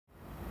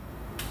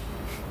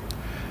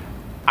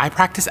I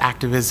practice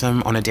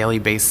activism on a daily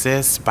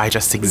basis by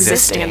just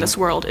existing. In this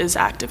world is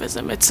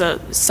activism. It's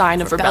a sign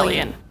of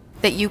rebellion.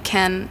 That you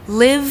can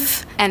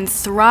live and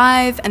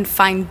thrive and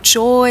find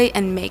joy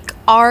and make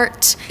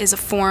art is a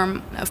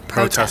form of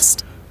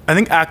protest. I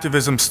think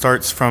activism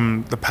starts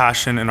from the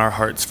passion in our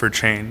hearts for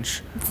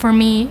change. For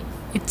me,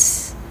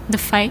 it's the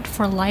fight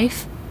for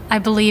life. I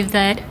believe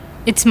that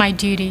it's my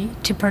duty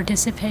to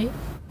participate.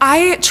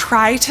 I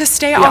try to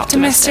stay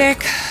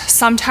optimistic.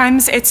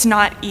 Sometimes it's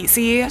not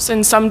easy.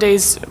 And some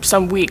days,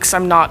 some weeks,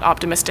 I'm not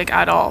optimistic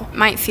at all. It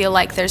might feel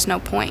like there's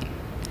no point.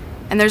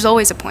 And there's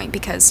always a point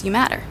because you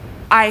matter.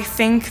 I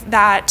think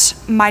that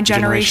my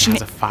generation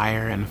has a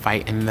fire and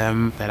fight in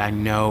them that I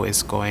know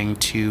is going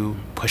to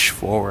push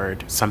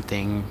forward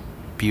something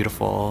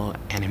beautiful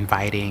and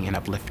inviting and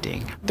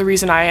uplifting. The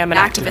reason I am an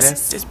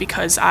activist is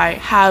because I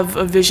have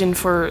a vision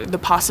for the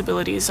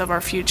possibilities of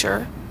our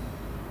future.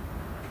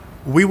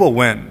 We will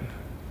win.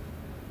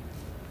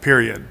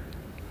 Period.